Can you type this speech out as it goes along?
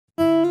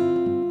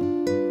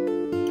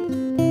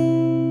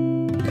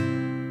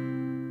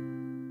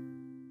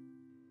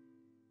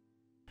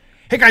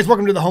Guys,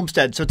 welcome to the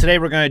Homestead. So today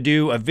we're going to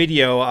do a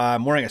video.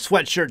 I'm wearing a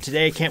sweatshirt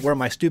today. I can't wear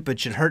my stupid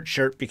should hurt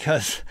shirt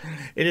because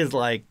it is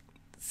like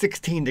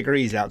 16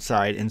 degrees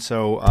outside, and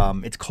so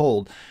it's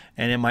cold.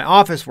 And in my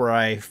office where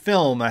I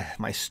film,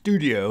 my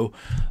studio,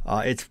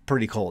 it's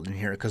pretty cold in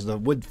here because the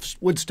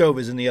wood stove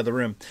is in the other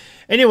room.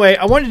 Anyway,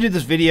 I wanted to do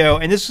this video,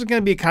 and this is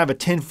going to be kind of a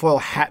tinfoil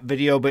hat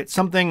video, but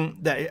something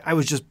that I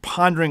was just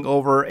pondering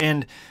over,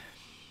 and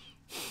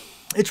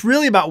it's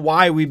really about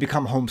why we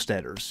become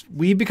homesteaders.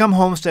 We become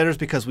homesteaders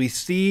because we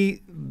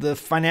see the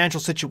financial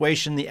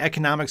situation, the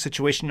economic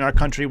situation in our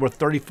country. We're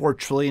 $34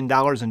 trillion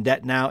in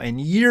debt now.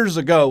 And years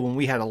ago, when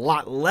we had a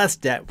lot less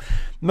debt,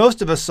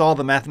 most of us saw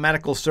the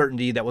mathematical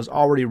certainty that was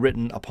already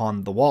written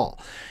upon the wall.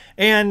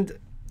 And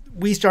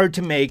we started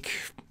to make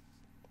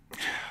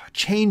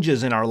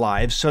changes in our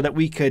lives so that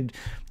we could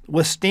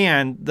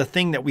withstand the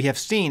thing that we have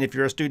seen, if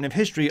you're a student of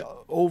history,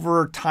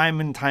 over time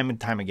and time and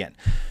time again.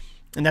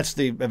 And that's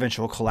the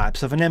eventual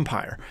collapse of an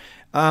empire.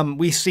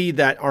 We see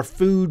that our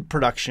food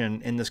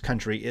production in this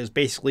country is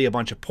basically a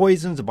bunch of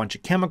poisons, a bunch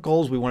of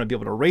chemicals. We want to be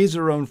able to raise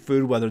our own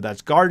food, whether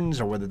that's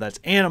gardens or whether that's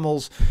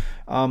animals.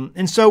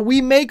 And so we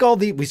make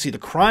we see the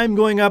crime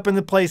going up in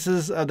the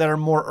places that are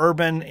more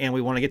urban, and we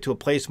want to get to a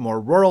place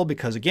more rural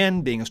because,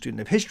 again, being a student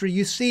of history,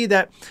 you see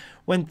that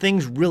when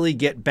things really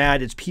get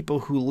bad, it's people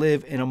who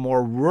live in a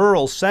more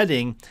rural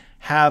setting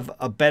have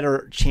a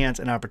better chance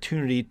and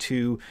opportunity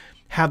to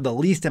have the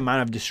least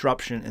amount of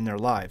disruption in their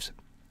lives.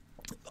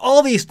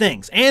 All these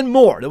things and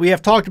more that we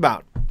have talked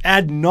about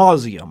ad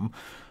nauseum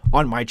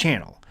on my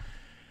channel.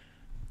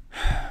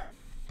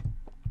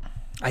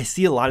 I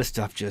see a lot of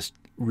stuff just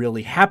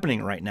really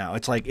happening right now.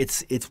 It's like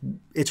it's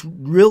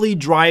really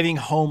driving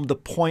home the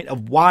point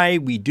of why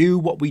we do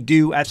what we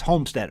do as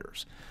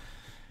homesteaders.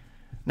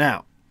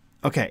 Now,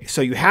 okay,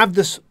 so you have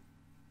this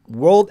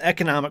World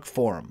Economic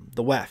Forum,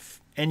 the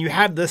WEF, and you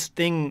have this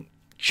thing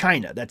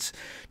China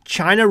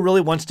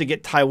really wants to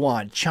get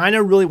Taiwan.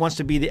 China really wants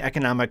to be the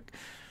economic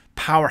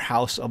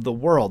powerhouse of the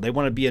world. They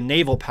want to be a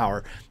naval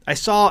power. I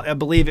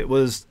believe it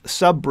was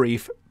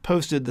Subbrief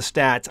posted the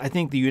stats. I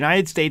think the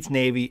United States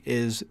Navy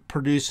is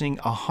producing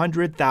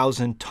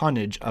 100,000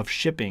 tonnage of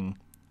shipping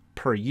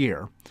per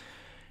year.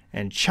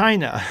 And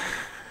China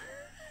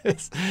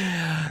is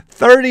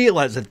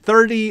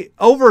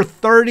over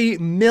 30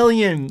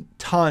 million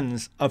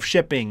tons of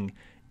shipping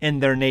in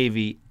their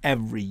Navy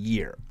every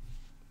year.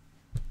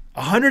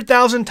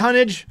 100,000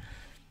 tonnage,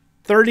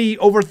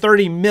 over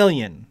 30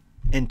 million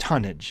in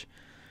tonnage.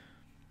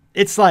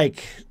 It's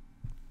like,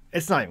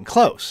 it's not even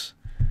close.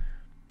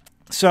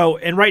 So,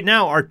 and right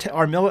now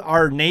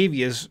our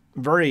Navy is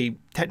very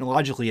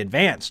technologically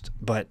advanced,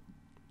 but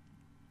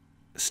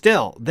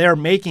still they're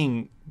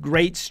making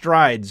great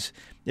strides.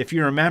 If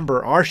you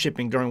remember our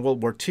shipping during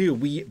World War II,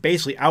 we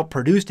basically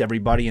outproduced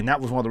everybody, and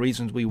that was one of the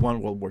reasons we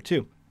won World War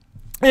II.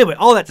 Anyway,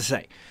 all that to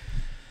say,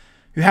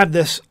 you have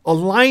this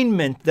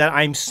alignment that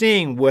I'm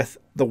seeing with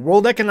the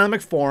World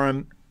Economic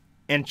Forum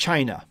and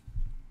China.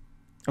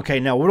 Okay,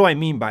 now what do I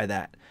mean by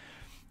that?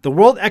 The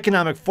World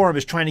Economic Forum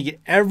is trying to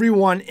get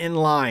everyone in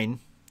line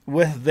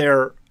with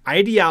their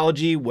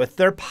ideology, with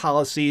their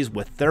policies,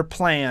 with their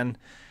plan.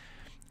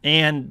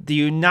 And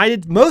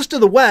most of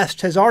the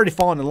West has already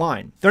fallen in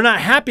line. They're not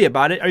happy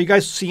about it. Are you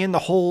guys seeing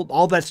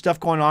all that stuff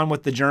going on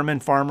with the German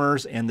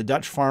farmers and the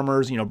Dutch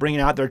farmers, bringing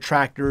out their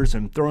tractors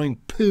and throwing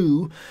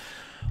poo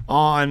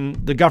on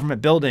the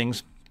government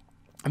buildings?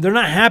 They're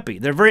not happy.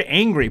 They're very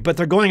angry, but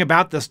they're going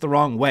about this the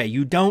wrong way.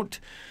 You don't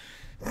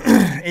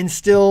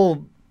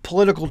instill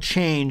political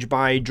change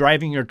by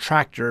driving your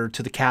tractor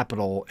to the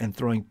Capitol and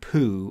throwing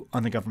poo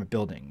on the government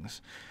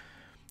buildings.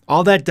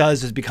 All that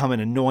does is become an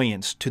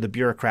annoyance to the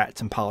bureaucrats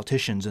and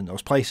politicians in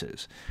those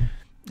places.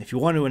 If you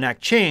want to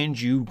enact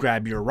change, you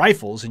grab your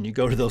rifles and you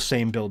go to those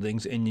same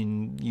buildings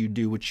and you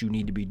do what you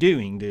need to be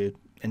doing to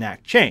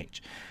enact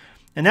change.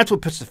 And that's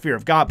what puts the fear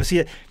of God. But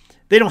see,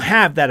 they don't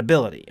have that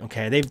ability,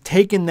 okay? They've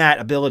taken that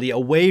ability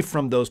away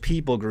from those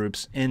people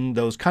groups in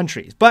those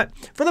countries. But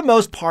for the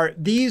most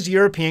part, these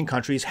European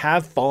countries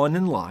have fallen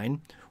in line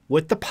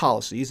with the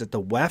policies that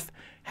the WEF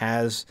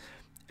has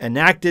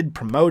enacted,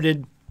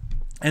 promoted,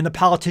 and the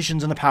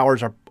politicians and the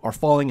powers are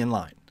falling in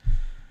line.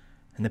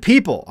 And the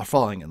people are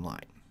falling in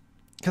line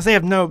because they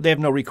have no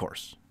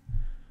recourse.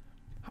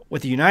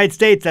 With the United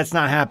States, that's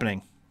not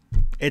happening.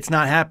 It's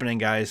not happening,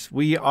 guys.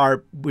 We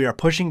are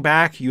pushing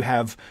back. You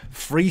have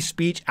free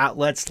speech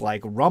outlets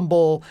like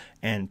Rumble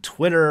and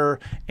Twitter,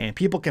 and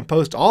people can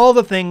post all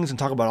the things and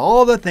talk about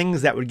all the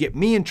things that would get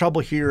me in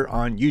trouble here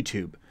on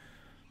YouTube.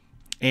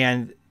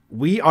 And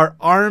we are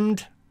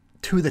armed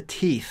to the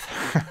teeth.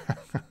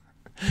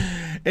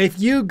 If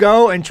you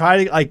go and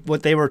try to, like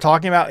what they were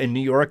talking about in New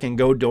York, and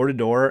go door to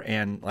door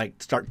and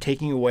like start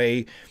taking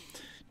away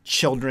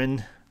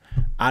children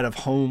out of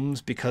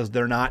homes because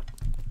they're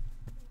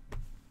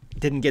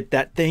didn't get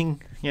that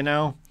thing,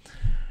 there's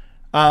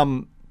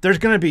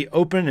going to be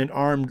open and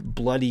armed,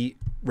 bloody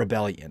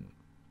rebellion.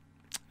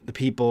 The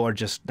people are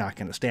just not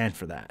going to stand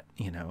for that.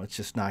 It's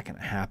just not going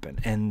to happen.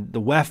 And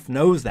the WEF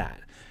knows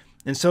that.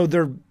 And so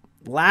their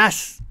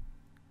last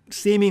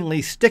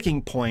seemingly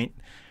sticking point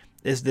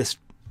is this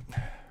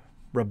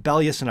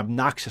rebellious and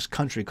obnoxious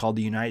country called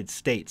the United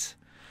States.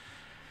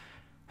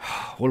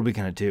 What are we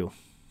going to do?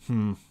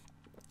 And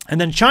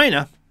then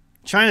China's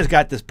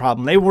got this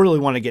problem. They really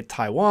want to get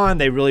Taiwan.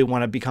 They really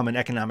want to become an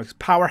economic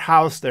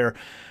powerhouse. They're,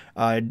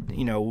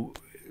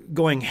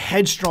 going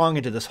headstrong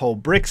into this whole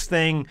BRICS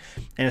thing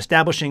and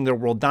establishing their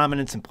world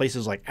dominance in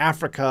places like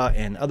Africa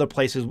and other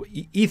places.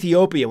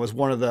 Ethiopia was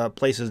one of the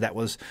places that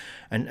was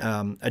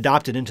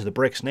adopted into the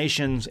BRICS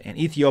nations, and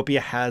Ethiopia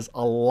has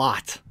a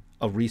lot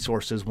of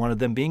resources, one of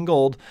them being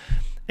gold.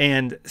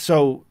 And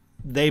so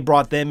they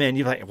brought them in.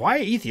 You're like, why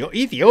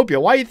Ethiopia?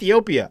 Why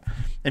Ethiopia?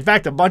 In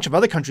fact, a bunch of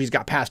other countries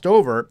got passed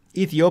over.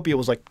 Ethiopia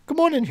was like, come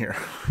on in here.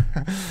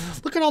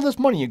 Look at all this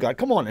money you got.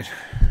 Come on in.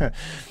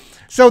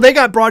 So they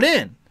got brought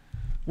in.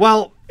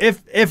 Well,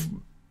 if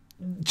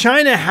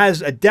China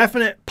has a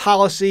definite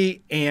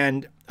policy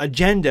and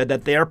agenda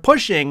that they are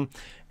pushing,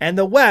 and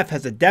the WEF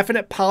has a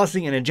definite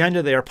policy and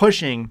agenda they are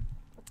pushing,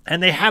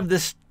 and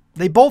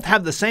they both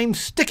have the same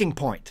sticking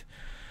point,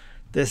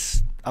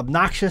 this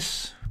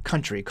obnoxious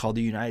country called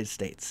the United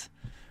States.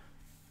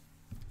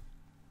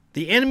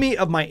 The enemy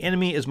of my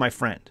enemy is my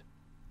friend.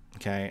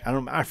 Okay,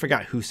 I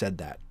forgot who said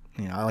that.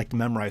 I like to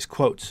memorize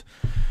quotes.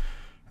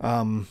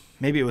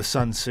 Maybe it was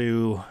Sun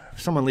Tzu.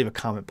 Someone leave a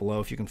comment below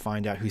if you can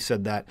find out who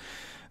said that.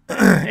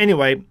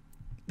 Anyway,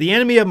 the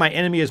enemy of my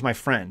enemy is my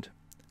friend.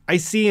 I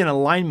see an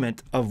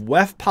alignment of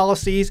WEF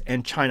policies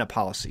and China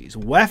policies.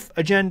 WEF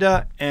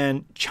agenda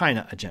and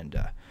China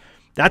agenda.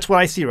 That's what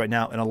I see right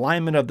now, an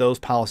alignment of those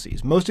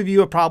policies. Most of you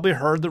have probably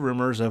heard the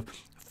rumors of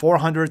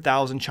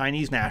 400,000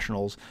 Chinese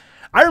nationals.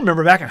 I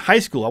remember back in high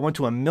school, I went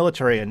to a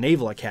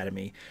naval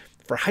academy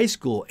for high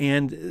school,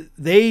 and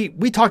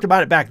we talked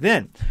about it back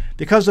then.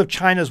 Because of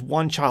China's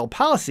one-child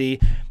policy,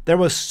 there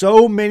was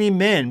so many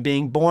men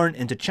being born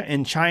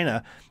in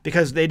China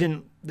because they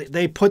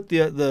put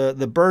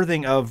the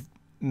birthing of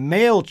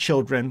male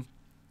children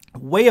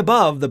way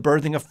above the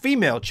birthing of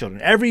female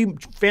children. Every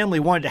family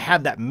wanted to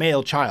have that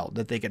male child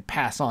that they could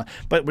pass on.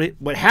 But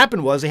what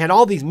happened was they had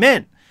all these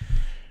men,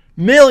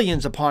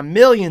 millions upon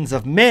millions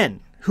of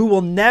men, who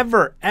will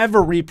never,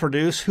 ever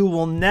reproduce, who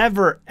will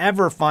never,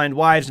 ever find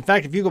wives. In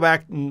fact, if you go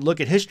back and look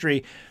at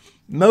history,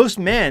 most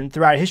men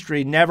throughout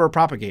history never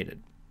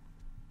propagated.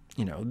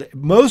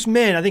 Most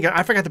men,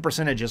 I forgot the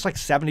percentage, it's like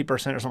 70% or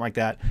something like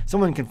that.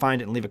 Someone can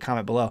find it and leave a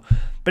comment below.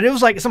 But it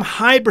was like some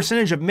high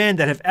percentage of men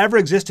that have ever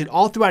existed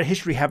all throughout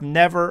history have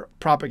never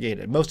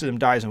propagated. Most of them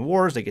dies in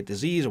wars, they get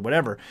disease or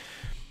whatever.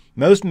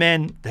 Most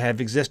men that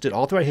have existed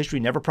all throughout history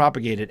never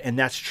propagated, and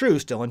that's true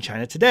still in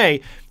China today,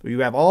 where you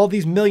have all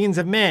these millions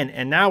of men,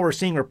 and now we're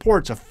seeing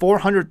reports of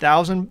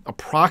 400,000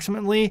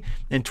 approximately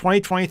in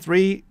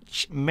 2023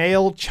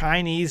 male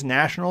Chinese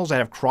nationals that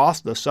have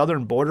crossed the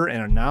southern border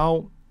and are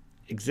now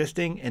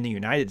existing in the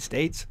United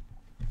States.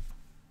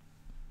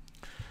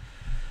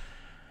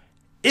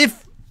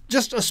 If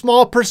just a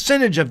small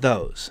percentage of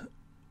those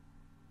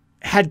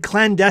had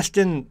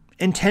clandestine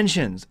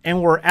intentions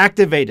and were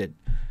activated,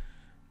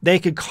 they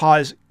could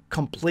cause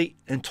complete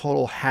and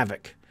total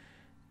havoc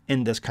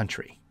in this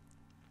country.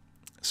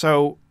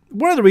 So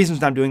one of the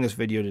reasons I'm doing this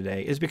video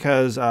today is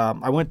because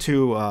I went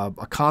to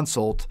a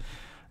consult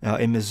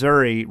in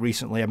Missouri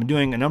recently. I've been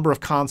doing a number of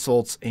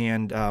consults,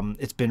 and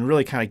it's been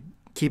really kind of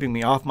keeping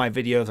me off my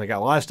videos. I got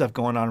a lot of stuff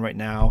going on right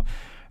now.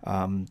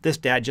 This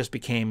dad just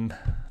became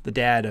the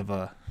dad of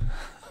a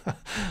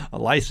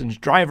licensed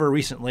driver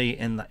recently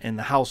in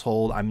the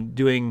household. I've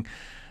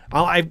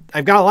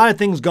got a lot of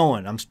things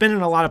going. I'm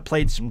spinning a lot of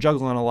plates. I'm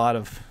juggling a lot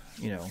of,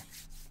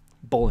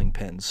 bowling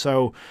pins.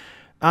 So,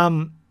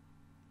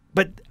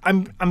 but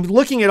I'm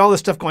looking at all this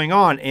stuff going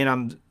on,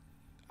 and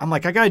I'm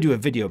like, I got to do a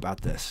video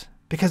about this,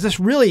 because this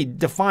really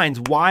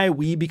defines why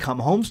we become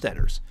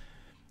homesteaders.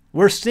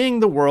 We're seeing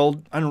the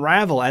world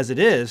unravel as it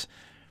is,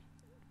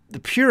 the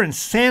pure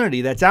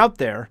insanity that's out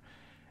there.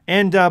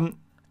 And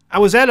I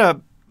was at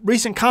a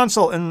recent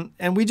consult,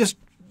 and we just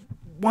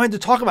wanted to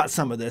talk about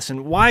some of this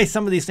and why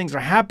some of these things are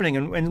happening,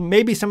 and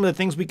maybe some of the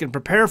things we can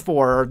prepare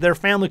for, or their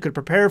family could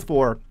prepare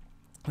for,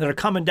 that are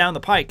coming down the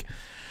pike.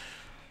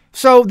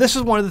 So this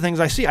is one of the things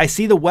I see. I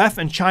see the WEF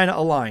and China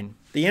align.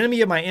 The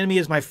enemy of my enemy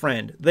is my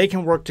friend. They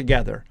can work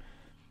together.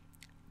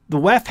 The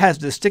WEF has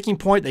the sticking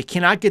point. They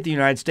cannot get the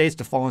United States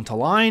to fall into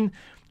line.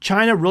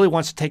 China really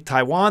wants to take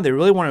Taiwan. They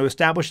really want to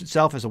establish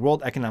itself as a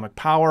world economic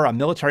power, a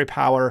military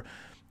power,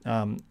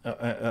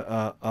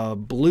 a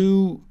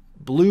blue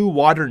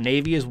water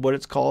navy is what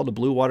it's called, a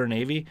blue water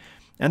navy.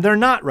 And they're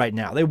not right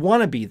now. They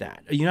want to be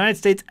that. The United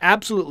States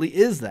absolutely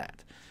is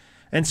that.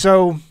 And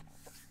so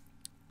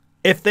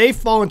if they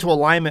fall into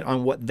alignment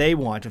on what they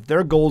want, if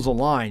their goals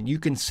align, you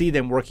can see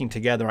them working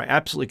together. I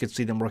absolutely could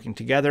see them working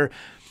together.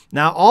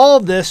 Now, all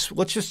of this,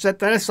 let's just set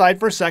that aside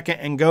for a second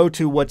and go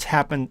to what's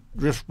happened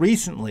just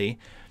recently,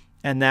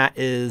 and that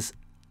is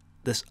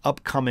this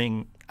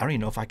upcoming, I don't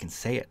even know if I can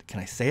say it. Can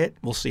I say it?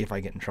 We'll see if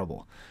I get in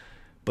trouble.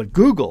 But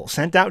Google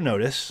sent out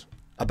notice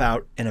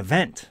about an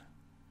event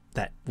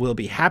that will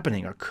be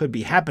happening or could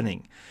be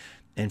happening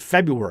in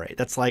February.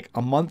 That's like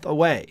a month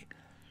away.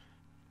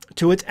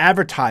 to its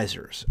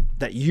advertisers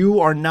that you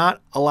are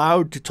not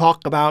allowed to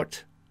talk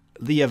about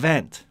the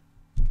event.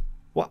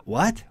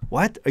 What?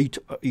 Are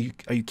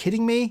you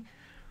kidding me?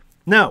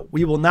 No,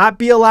 we will not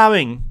be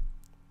allowing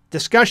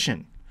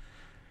discussion.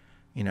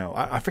 You know,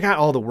 I forgot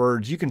all the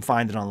words. You can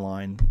find it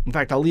online. In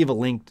fact, I'll leave a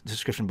link to the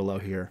description below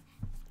here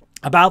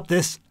about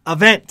this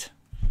event.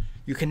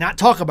 You cannot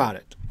talk about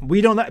it.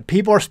 We don't know.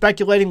 People are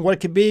speculating what it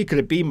could be. Could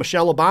it be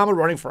Michelle Obama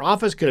running for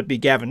office? Could it be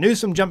Gavin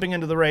Newsom jumping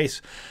into the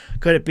race?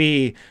 Could it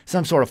be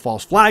some sort of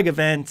false flag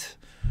event?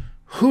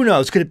 Who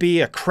knows? Could it be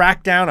a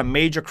crackdown, a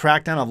major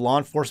crackdown of law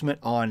enforcement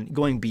on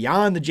going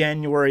beyond the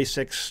January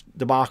 6th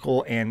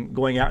debacle and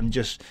going out and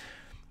just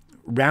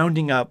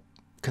rounding up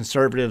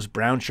conservatives,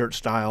 brown shirt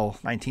style,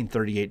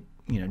 1938,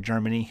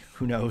 Germany?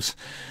 Who knows?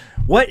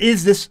 What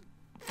is this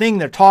thing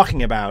they're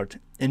talking about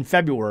in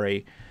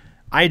February?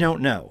 I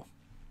don't know,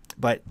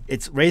 but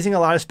it's raising a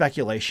lot of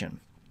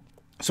speculation.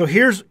 So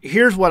here's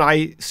what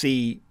I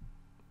see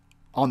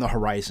on the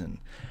horizon.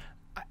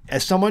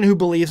 As someone who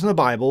believes in the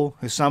Bible,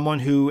 as someone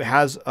who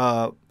has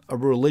a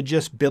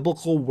religious,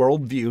 biblical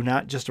worldview,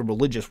 not just a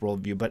religious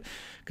worldview, but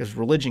because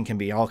religion can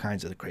be all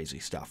kinds of crazy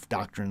stuff,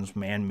 doctrines,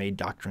 man-made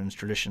doctrines,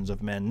 traditions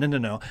of men.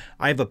 No.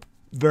 I have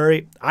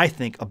I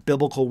think, a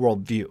biblical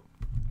worldview.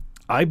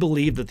 I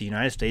believe that the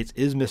United States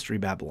is Mystery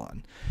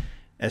Babylon,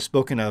 as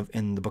spoken of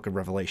in the book of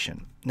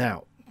Revelation.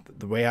 Now,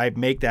 the way I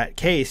make that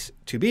case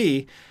to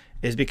be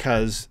is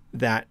because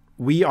that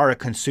we are a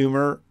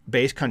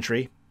consumer-based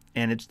country,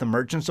 and it's the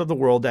merchants of the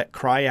world that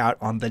cry out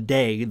on the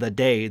day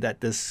that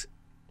this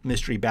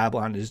Mystery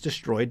Babylon is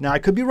destroyed. Now, I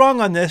could be wrong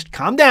on this.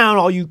 Calm down,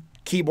 all you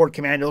keyboard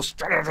commandos.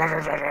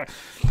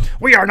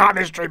 We are not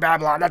Mystery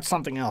Babylon. That's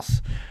something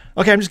else.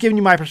 Okay, I'm just giving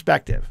you my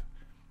perspective.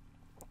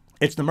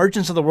 It's the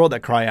merchants of the world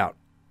that cry out.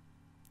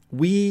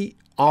 We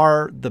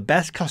are the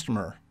best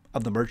customer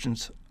of the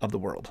merchants of the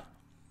world.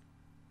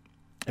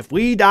 If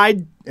we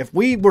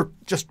were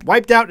just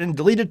wiped out and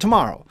deleted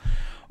tomorrow,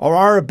 or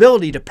our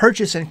ability to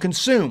purchase and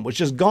consume was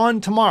just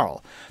gone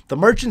tomorrow, the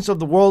merchants of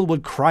the world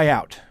would cry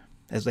out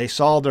as they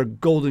saw their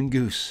golden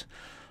goose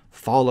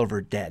fall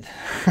over dead.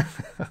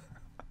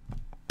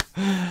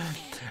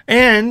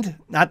 And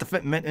not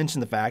to mention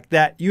the fact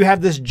that you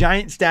have this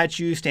giant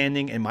statue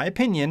standing, in my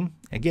opinion,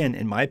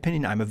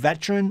 I'm a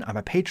veteran, I'm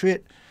a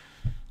patriot,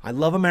 I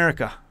love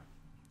America,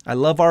 I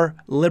love our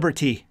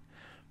liberty.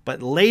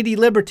 But Lady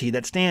Liberty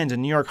that stands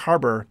in New York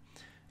Harbor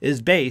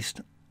is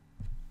based,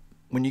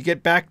 when you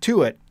get back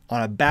to it,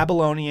 on a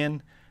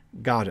Babylonian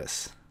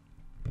goddess.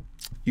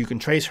 You can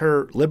trace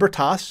her,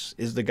 Libertas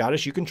is the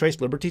goddess you can trace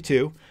liberty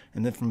to.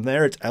 And then from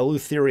there it's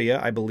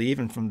Eleutheria, I believe.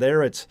 And from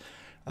there it's,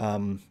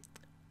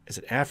 is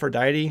it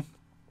Aphrodite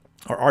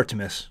or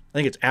Artemis? I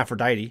think it's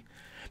Aphrodite.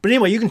 But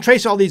anyway, you can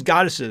trace all these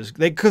goddesses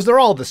because they're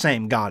all the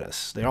same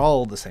goddess. They're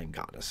all the same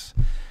goddess.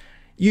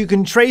 You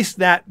can trace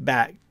that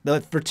back, the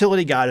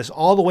fertility goddess,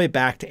 all the way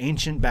back to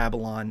ancient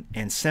Babylon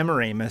and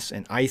Semiramis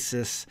and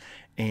Isis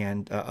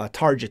and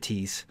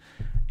Targetes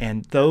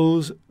and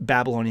those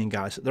Babylonian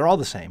goddesses. They're all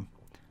the same.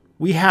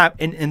 We have,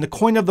 and the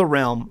coin of the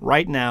realm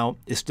right now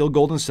is still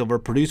gold and silver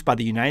produced by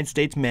the United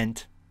States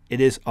Mint.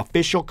 It is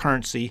official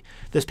currency.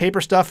 This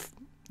paper stuff,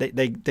 they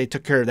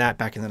took care of that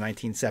back in the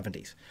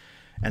 1970s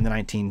and the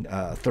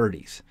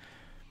 1930s,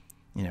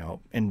 and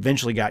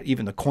eventually got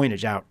even the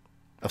coinage out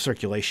of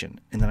circulation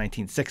in the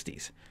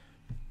 1960s.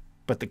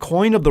 But the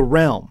coin of the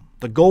realm,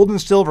 the gold and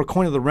silver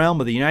coin of the realm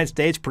of the United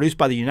States, produced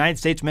by the United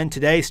States Mint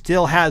today,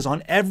 still has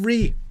on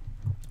every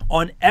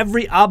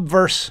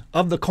obverse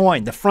of the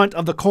coin, the front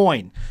of the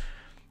coin,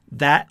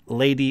 that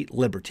Lady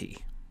Liberty,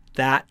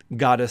 that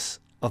goddess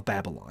of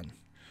Babylon.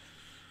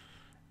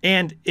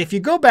 And if you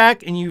go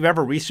back and you've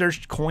ever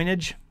researched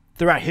coinage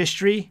throughout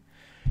history,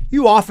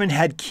 you often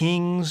had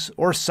kings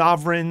or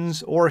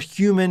sovereigns or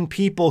human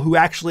people who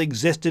actually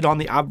existed on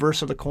the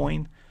obverse of the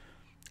coin.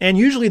 And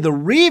usually the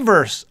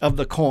reverse of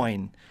the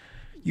coin,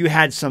 you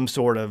had some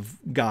sort of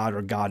god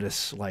or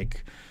goddess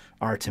like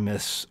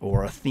Artemis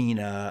or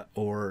Athena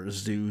or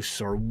Zeus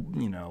or,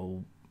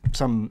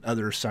 some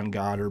other sun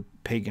god or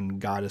pagan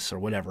goddess or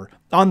whatever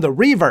on the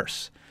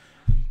reverse.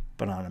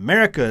 But on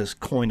America's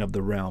coin of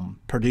the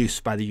realm,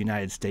 produced by the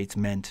United States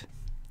Mint,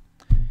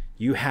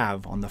 you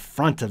have on the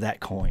front of that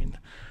coin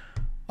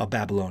a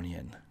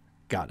Babylonian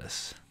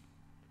goddess.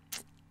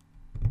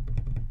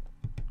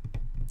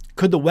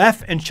 Could the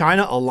WEF and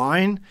China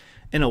align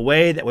in a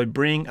way that would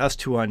bring us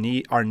to our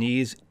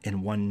knees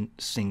in one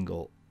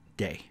single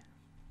day?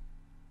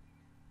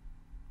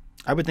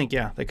 I would think,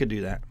 yeah, they could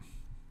do that.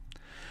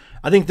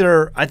 I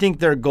think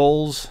their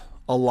goals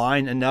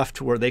align enough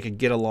to where they could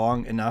get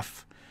along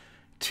enough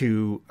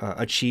to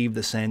achieve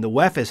the same. The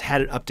WEF has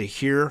had it up to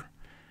here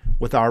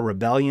with our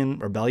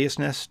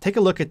rebelliousness. Take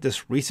a look at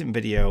this recent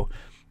video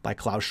by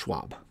Klaus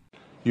Schwab.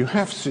 You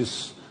have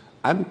this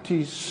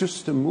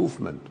anti-system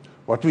movement.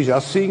 What we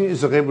are seeing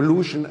is a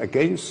revolution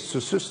against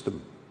the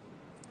system.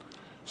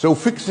 So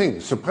fixing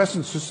the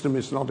present system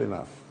is not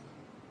enough.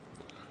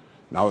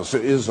 Now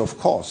there is, of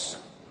course,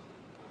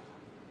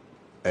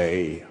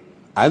 an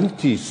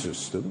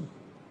anti-system,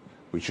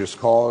 which is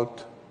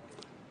called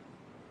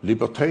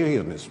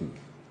libertarianism,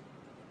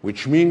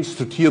 which means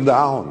to tear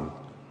down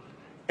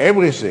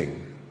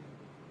everything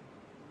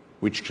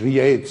which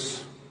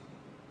creates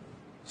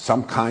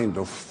some kind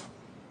of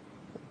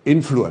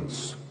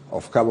influence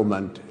of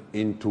government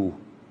into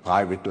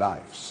private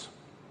lives.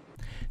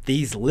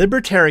 These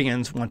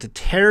libertarians want to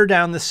tear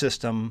down the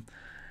system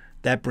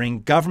that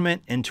bring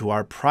government into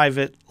our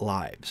private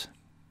lives.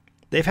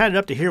 They've had it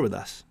up to here with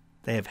us.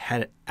 They have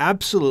had it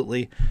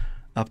absolutely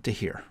up to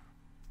here.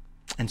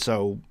 And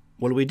so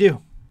what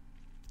do?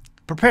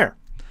 Prepare.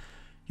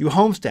 You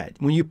homestead.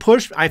 When you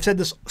push, I've said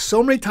this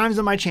so many times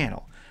on my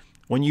channel,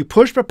 when you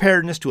push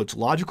preparedness to its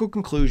logical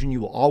conclusion,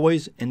 you will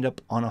always end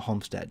up on a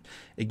homestead.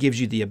 It gives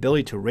you the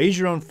ability to raise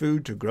your own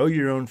food, to grow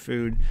your own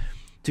food,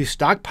 to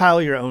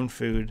stockpile your own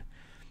food,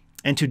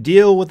 and to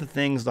deal with the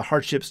things, the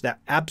hardships that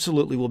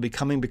absolutely will be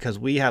coming because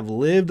we have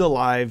lived a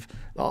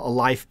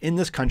life in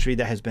this country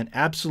that has been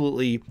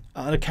absolutely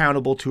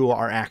unaccountable to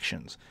our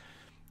actions.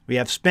 We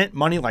have spent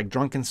money like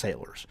drunken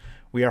sailors.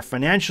 We are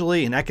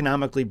financially and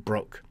economically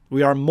broke.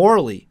 We are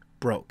morally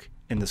broke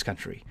in this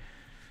country.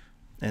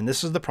 And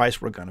this is the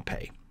price we're going to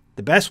pay.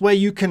 The best way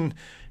you can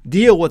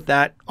deal with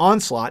that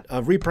onslaught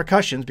of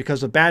repercussions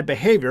because of bad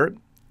behavior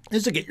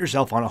is to get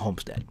yourself on a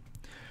homestead.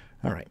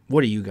 All right,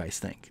 what do you guys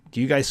think?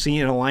 Do you guys see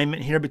an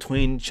alignment here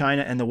between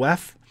China and the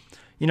WEF?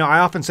 You know, I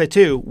often say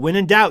too, when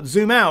in doubt,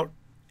 zoom out.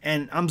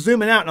 And I'm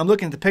zooming out and I'm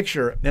looking at the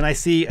picture and I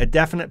see a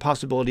definite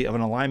possibility of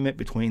an alignment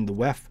between the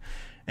WEF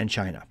and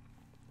China.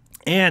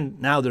 And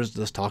now there's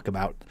this talk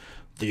about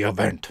the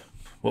event.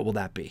 What will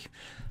that be?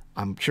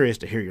 I'm curious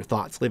to hear your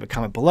thoughts. Leave a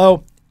comment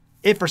below.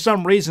 If for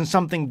some reason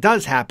something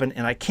does happen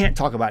and I can't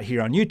talk about it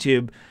here on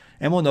YouTube,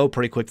 and we'll know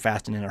pretty quick,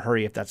 fast, and in a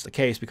hurry if that's the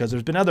case, because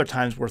there's been other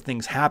times where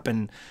things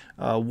happen,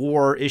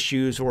 war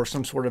issues or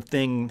some sort of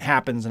thing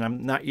happens,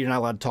 and you're not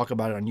allowed to talk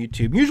about it on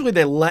YouTube. Usually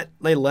they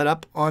let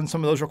up on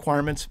some of those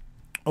requirements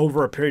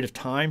over a period of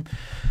time,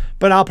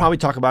 but I'll probably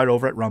talk about it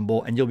over at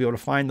Rumble, and you'll be able to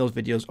find those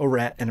videos over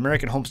at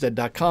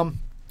AnAmericanHomestead.com.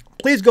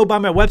 Please go by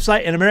my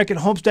website,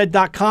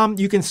 AnAmericanHomestead.com.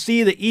 You can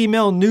see the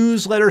email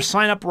newsletter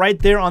sign up right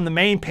there on the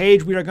main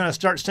page. We are going to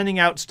start sending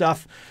out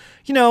stuff,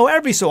 you know,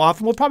 every so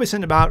often. We'll probably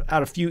send out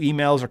a few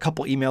emails or a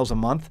couple emails a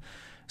month.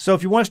 So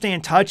if you want to stay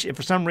in touch, if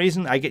for some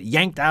reason I get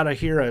yanked out of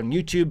here on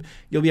YouTube,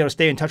 you'll be able to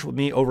stay in touch with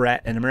me over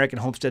at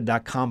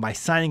AnAmericanHomestead.com by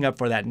signing up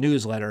for that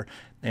newsletter.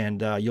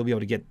 And you'll be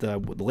able to get the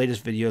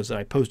latest videos that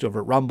I post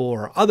over at Rumble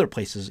or other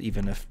places,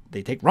 even if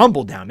they take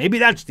Rumble down. Maybe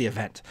that's the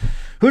event.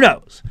 Who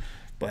knows?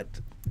 But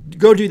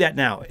go do that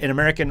now at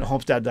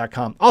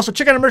AmericanHomestead.com. Also,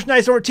 check out our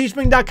merchandise over at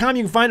Teespring.com.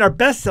 You can find our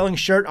best-selling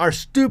shirt, our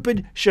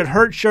Stupid Should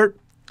Hurt shirt.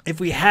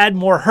 If we had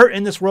more hurt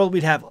in this world,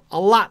 we'd have a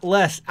lot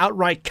less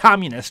outright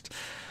communists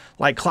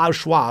like Klaus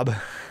Schwab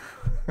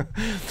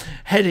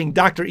heading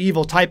Dr.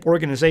 Evil type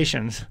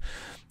organizations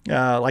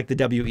like the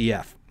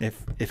WEF.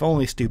 If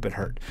only stupid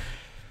hurt.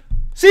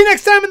 See you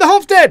next time in the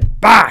homestead.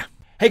 Bye.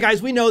 Hey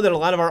guys, we know that a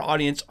lot of our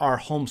audience are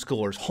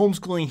homeschoolers.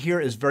 Homeschooling here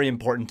is very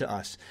important to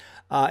us.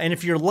 And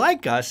if you're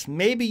like us,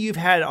 maybe you've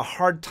had a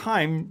hard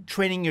time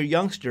training your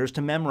youngsters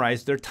to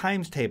memorize their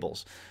times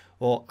tables.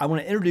 Well, I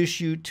want to introduce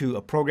you to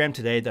a program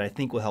today that I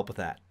think will help with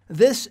that.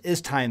 This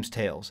is Times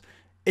Tales.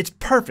 It's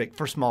perfect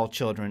for small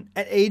children.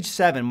 At age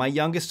 7, my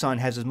youngest son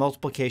has his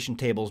multiplication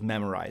tables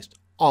memorized,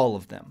 all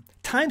of them.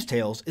 Times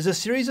Tales is a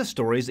series of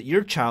stories that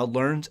your child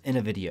learns in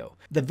a video.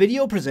 The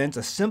video presents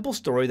a simple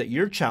story that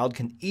your child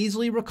can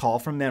easily recall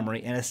from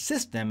memory and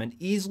assist them in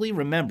easily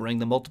remembering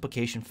the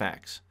multiplication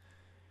facts.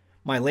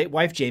 My late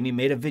wife Jamie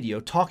made a video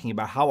talking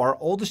about how our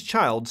oldest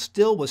child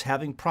still was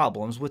having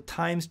problems with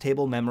times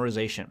table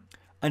memorization.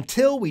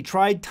 Until we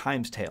tried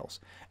Times Tales.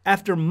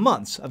 After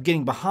months of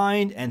getting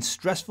behind and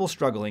stressful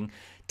struggling,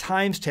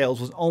 Times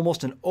Tales was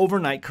almost an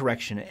overnight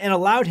correction and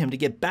allowed him to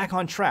get back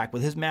on track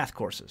with his math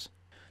courses.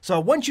 So I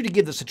want you to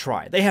give this a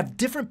try. They have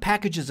different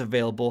packages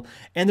available,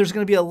 and there's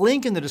going to be a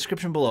link in the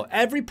description below.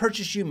 Every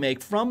purchase you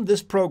make from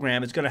this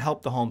program is going to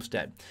help the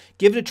homestead.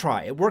 Give it a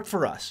try. It worked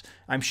for us.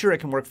 I'm sure it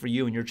can work for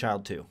you and your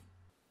child too.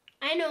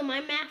 I know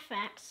my math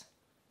facts.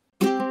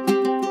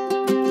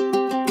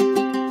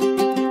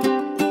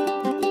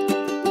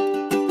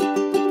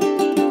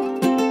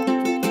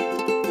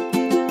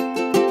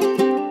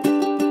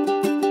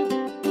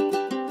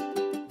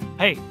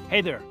 Hey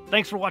there,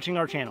 thanks for watching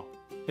our channel.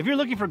 If you're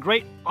looking for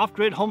great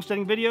off-grid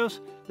homesteading videos,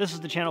 this is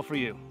the channel for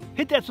you.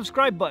 Hit that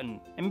subscribe button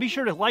and be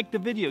sure to like the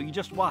video you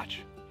just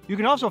watched. You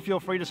can also feel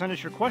free to send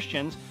us your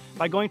questions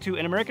by going to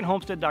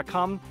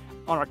AnAmericanHomestead.com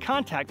on our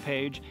contact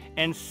page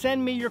and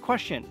send me your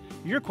question.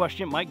 Your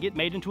question might get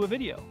made into a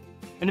video.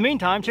 In the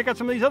meantime, check out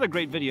some of these other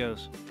great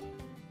videos.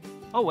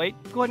 Oh wait,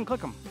 go ahead and click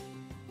them.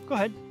 Go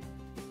ahead.